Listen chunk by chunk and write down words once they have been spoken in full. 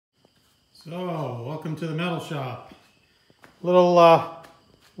So, welcome to the metal shop. Little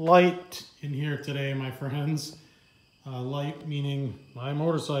light in here today, my friends. Light meaning my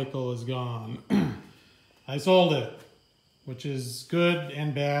motorcycle is gone. I sold it, which is good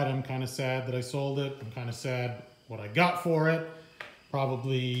and bad. I'm kind of sad that I sold it. I'm kind of sad what I got for it.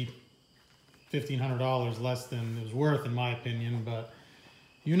 Probably $1,500 less than it was worth, in my opinion. But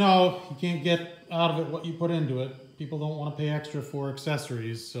you know, you can't get out of it what you put into it. People don't want to pay extra for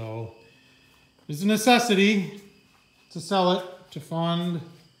accessories, so there's a necessity to sell it to fund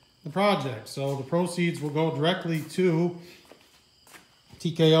the project. So the proceeds will go directly to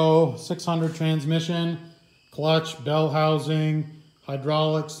TKO 600 transmission, clutch, bell housing,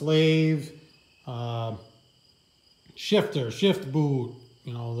 hydraulics, lathe, shifter, shift boot,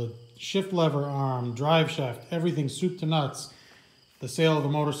 you know, the shift lever arm, drive shaft, everything soup to nuts. The sale of the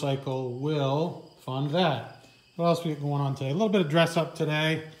motorcycle will fund that. What else we got going on today? A little bit of dress up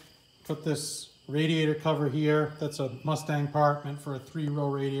today. Put this radiator cover here. That's a Mustang part meant for a 3-row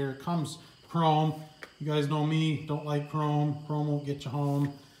radiator. It comes chrome. You guys know me, don't like chrome. Chrome won't get you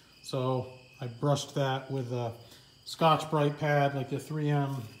home. So I brushed that with a Scotch-Brite pad, like the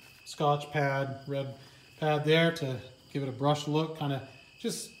 3M Scotch pad, red pad there to give it a brush look. Kind of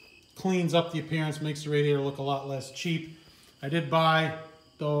just cleans up the appearance, makes the radiator look a lot less cheap. I did buy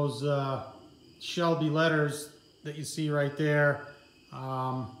those Shelby letters that you see right there.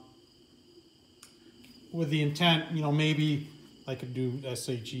 With the intent, you know, maybe I could do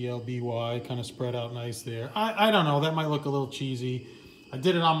SHELBY, kind of spread out nice there. I don't know, that might look a little cheesy. I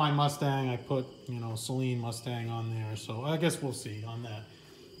did it on my Mustang. I put, you know, Celine Mustang on there. So I guess we'll see on that.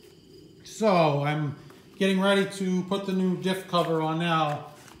 So I'm getting ready to put the new diff cover on now.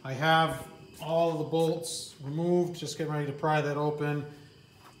 I have all of the bolts removed, just getting ready to pry that open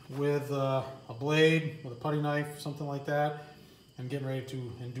with a blade, with a putty knife, something like that. I'm getting ready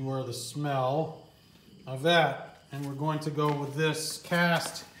to endure the smell of that, and we're going to go with this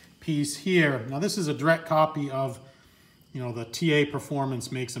cast piece here. Now this is a direct copy of, you know, the TA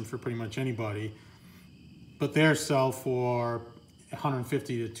Performance makes them for pretty much anybody, but theirs sell for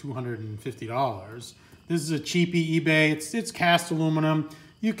 $150 to $250. This is a cheapy eBay. It's cast aluminum.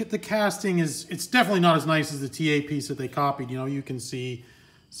 You get the casting it's definitely not as nice as the TA piece that they copied. You know, you can see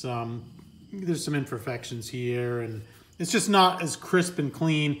there's some imperfections here, and it's just not as crisp and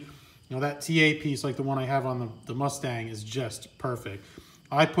clean. You know, that TA piece, like the one I have on the Mustang, is just perfect.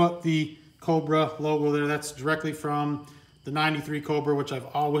 I put the Cobra logo there. That's directly from the 93 Cobra, which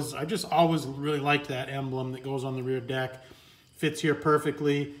I just always really liked that emblem that goes on the rear deck. Fits here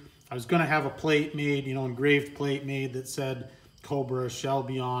perfectly. I was gonna have a plate made, you know, engraved plate made that said Cobra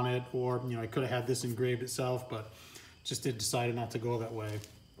Shelby on it, or, you know, I could have had this engraved itself, but just decided not to go that way.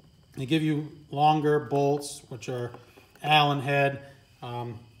 They give you longer bolts, which are Allen head,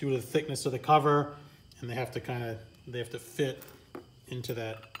 due to the thickness of the cover, and they have to fit into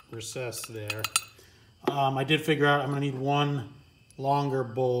that recess there. I did figure out I'm gonna need one longer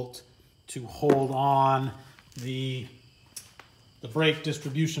bolt to hold on the brake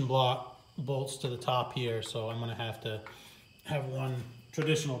distribution block bolts to the top here, so I'm gonna have to have one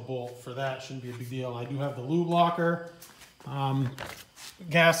traditional bolt for that. Shouldn't be a big deal. I do have the Lubelocker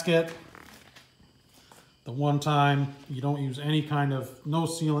gasket. The one time you don't use any kind of, no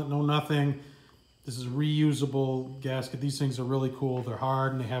sealant, no nothing. This is a reusable gasket. These things are really cool. They're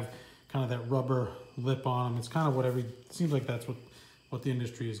hard and they have kind of that rubber lip on them. It's kind of what it seems like that's what the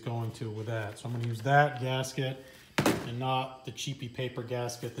industry is going to with that. So I'm gonna use that gasket and not the cheapy paper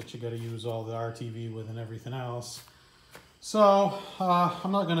gasket that you gotta use all the RTV with and everything else. So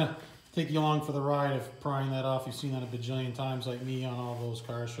I'm not gonna take you along for the ride of prying that off. You've seen that a bajillion times like me on all those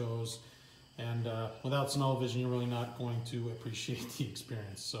car shows. And without smell vision, you're really not going to appreciate the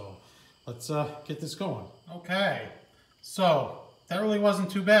experience. So let's get this going. Okay, so that really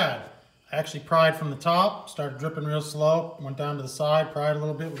wasn't too bad. I actually pried from the top, started dripping real slow, went down to the side, pried a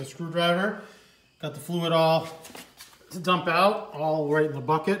little bit with a screwdriver, got the fluid all to dump out, all right in the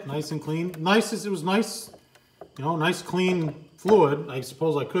bucket, nice and clean. Nice as it was nice, you know, nice clean fluid. I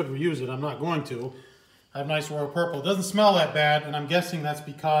suppose I could reuse it, I'm not going to. I have nice royal purple. It doesn't smell that bad, and I'm guessing that's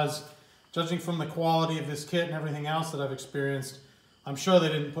because, judging from the quality of this kit and everything else that I've experienced, I'm sure they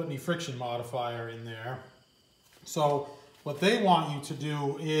didn't put any friction modifier in there. So what they want you to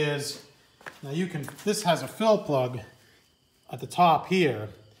do is, now this has a fill plug at the top here.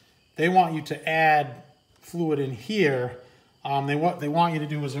 They want you to add fluid in here. What they want you to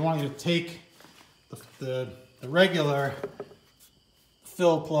do is they want you to take the regular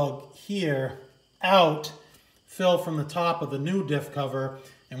fill plug here out, fill from the top of the new diff cover,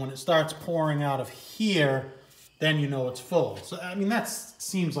 and when it starts pouring out of here, then you know it's full. So, I mean, that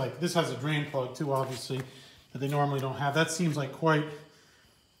seems like, this has a drain plug too, obviously, that they normally don't have. That seems like quite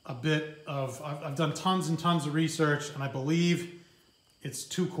a bit of, I've done tons and tons of research, and I believe it's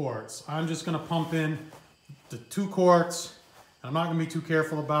 2 quarts. I'm just gonna pump in the 2 quarts. I'm not gonna be too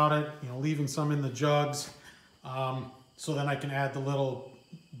careful about it, you know, leaving some in the jugs, so then I can add the little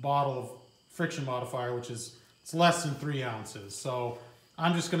bottle of friction modifier, which is, it's less than 3 ounces. So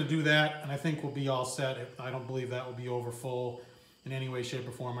I'm just gonna do that, and I think we'll be all set. I don't believe that will be over full in any way, shape,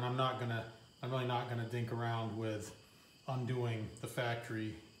 or form, and I'm really not gonna dink around with undoing the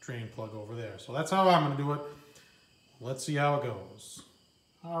factory drain plug over there. So that's how I'm gonna do it. Let's see how it goes.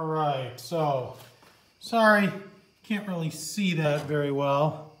 All right, so, sorry, can't really see that very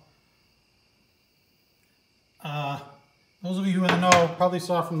well. Those of you who know probably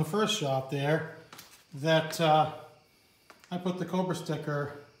saw from the first shot there that I put the Cobra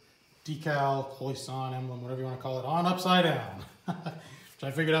sticker, decal, hoist-on, emblem, whatever you want to call it, on upside down. Which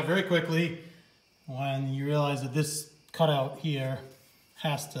I figured out very quickly when you realize that this cutout here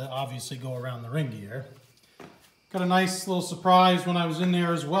has to obviously go around the ring gear. Got a nice little surprise when I was in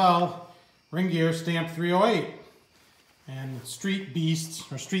there as well. Ring gear stamped 308. And Street Beasts,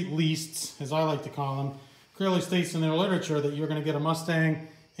 or Street Leasts, as I like to call them, clearly states in their literature that you're going to get a Mustang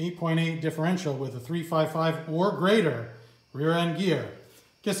 8.8 differential with a 355 or greater rear end gear.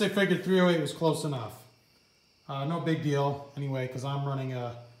 Guess I figured 308 was close enough. No big deal anyway, because I'm running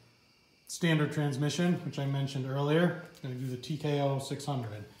a standard transmission, which I mentioned earlier. I'm going to do the TKO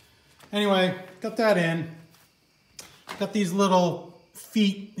 600. Anyway, got that in. Got these little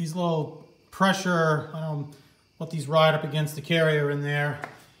feet, these little pressure, I don't know what these ride up against the carrier in there.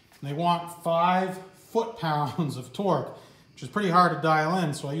 And they want 5 foot-pounds of torque, which is pretty hard to dial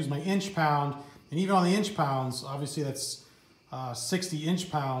in. So I use my inch-pound, and even on the inch-pounds, obviously that's 60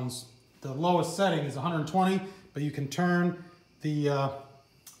 inch-pounds. The lowest setting is 120, but you can turn the,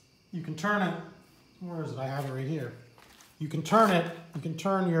 where is it? I have it right here. You can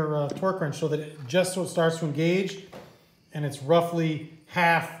turn your torque wrench so that it just so it starts to engage, and it's roughly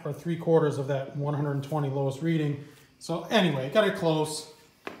half or 3/4 of that 120 lowest reading. So anyway, got it close.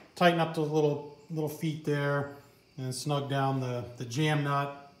 Tighten up those little feet there, and snug down the jam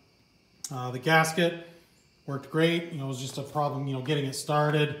nut. The gasket worked great. You know, it was just a problem, you know, getting it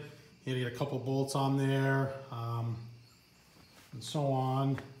started. You had to get a couple bolts on there, and so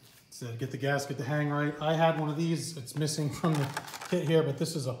on. So to get the gasket to hang right. I had one of these. It's missing from the kit here, but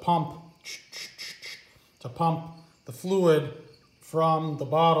this is a pump to pump the fluid from the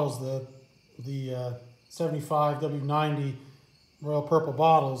bottles, the 75 W90 Royal Purple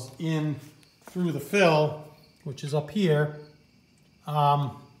bottles in through the fill, which is up here,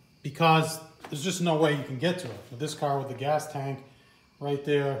 because there's just no way you can get to it. With this car with the gas tank right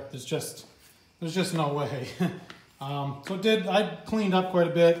there, there's just no way. So I cleaned up quite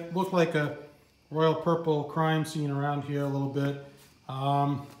a bit. Looked like a Royal Purple crime scene around here a little bit.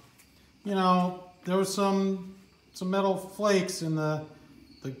 You know, there was some metal flakes in the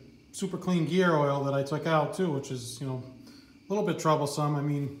super clean gear oil that I took out too, which is, you know, a little bit troublesome. I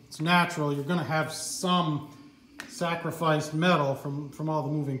mean, it's natural. You're going to have some sacrificed metal from all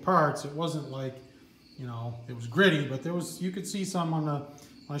the moving parts. It wasn't like, you know, it was gritty, but there was, you could see some on when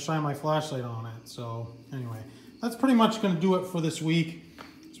I shine my flashlight on it. So anyway, that's pretty much going to do it for this week.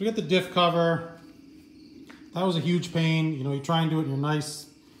 So we got the diff cover. That was a huge pain. You know, you try and do it in your nice,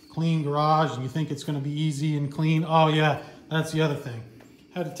 clean garage, and you think it's going to be easy and clean. Oh yeah, that's the other thing.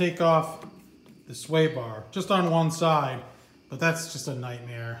 Had to take off the sway bar just on one side, but that's just a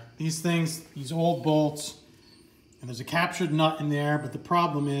nightmare. These things, these old bolts, and there's a captured nut in there, but the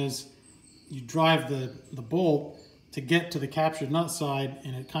problem is you drive the bolt to get to the captured nut side,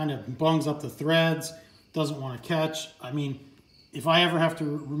 and it kind of bungs up the threads, doesn't want to catch. I mean, if I ever have to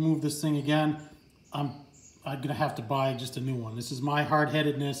remove this thing again, I'm gonna have to buy just a new one. This is my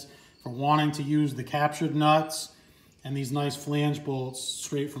hard-headedness for wanting to use the captured nuts and these nice flange bolts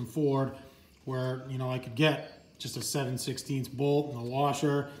straight from Ford, where, you know, I could get just a 7/16 bolt and a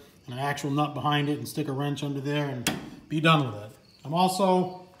washer and an actual nut behind it and stick a wrench under there and be done with it. I'm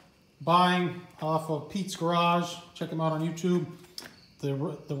also buying off of Pete's Garage, check him out on YouTube, the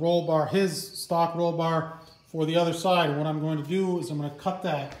roll bar, his stock roll bar for the other side. And what I'm going to do is I'm going to cut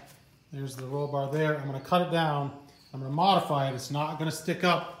that. There's the roll bar there. I'm going to cut it down. I'm going to modify it. It's not going to stick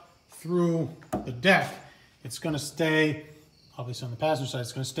up through the deck. It's going to stay, obviously on the passenger side,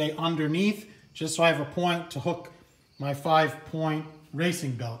 it's going to stay underneath, just so I have a point to hook my 5-point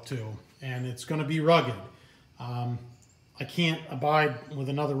racing belt to. And it's going to be rugged. I can't abide with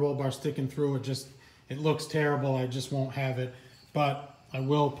another roll bar sticking through. It looks terrible. I just won't have it. But I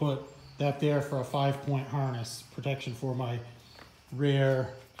will put that there for a 5-point harness protection for my rear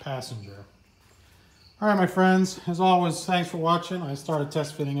passenger. All right, my friends, as always, thanks for watching. I started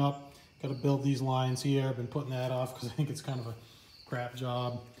test fitting up. Got to build these lines here. I've been putting that off because I think it's kind of a crap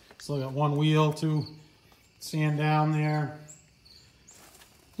job. Still got one wheel to sand down there.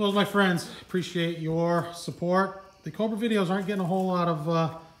 Those, my friends, appreciate your support. The Cobra videos aren't getting a whole lot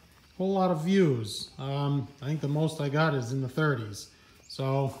of views. I think the most I got is in the 30s.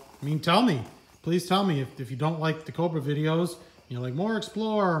 So, I mean, please tell me if you don't like the Cobra videos. You know, like more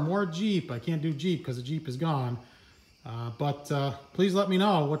Explorer, more Jeep. I can't do Jeep because the Jeep is gone. But please let me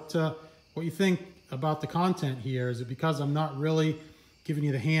know what you think about the content here. Is it because I'm not really giving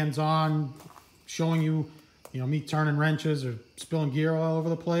you the hands-on, showing you, me turning wrenches or spilling gear all over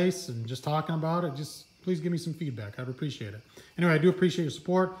the place and just talking about it? Just please give me some feedback. I'd appreciate it. Anyway, I do appreciate your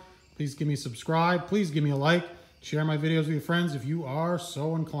support. Please give me a subscribe. Please give me a like. Share my videos with your friends if you are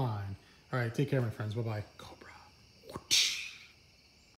so inclined. All right, take care, my friends. Bye-bye. Cobra.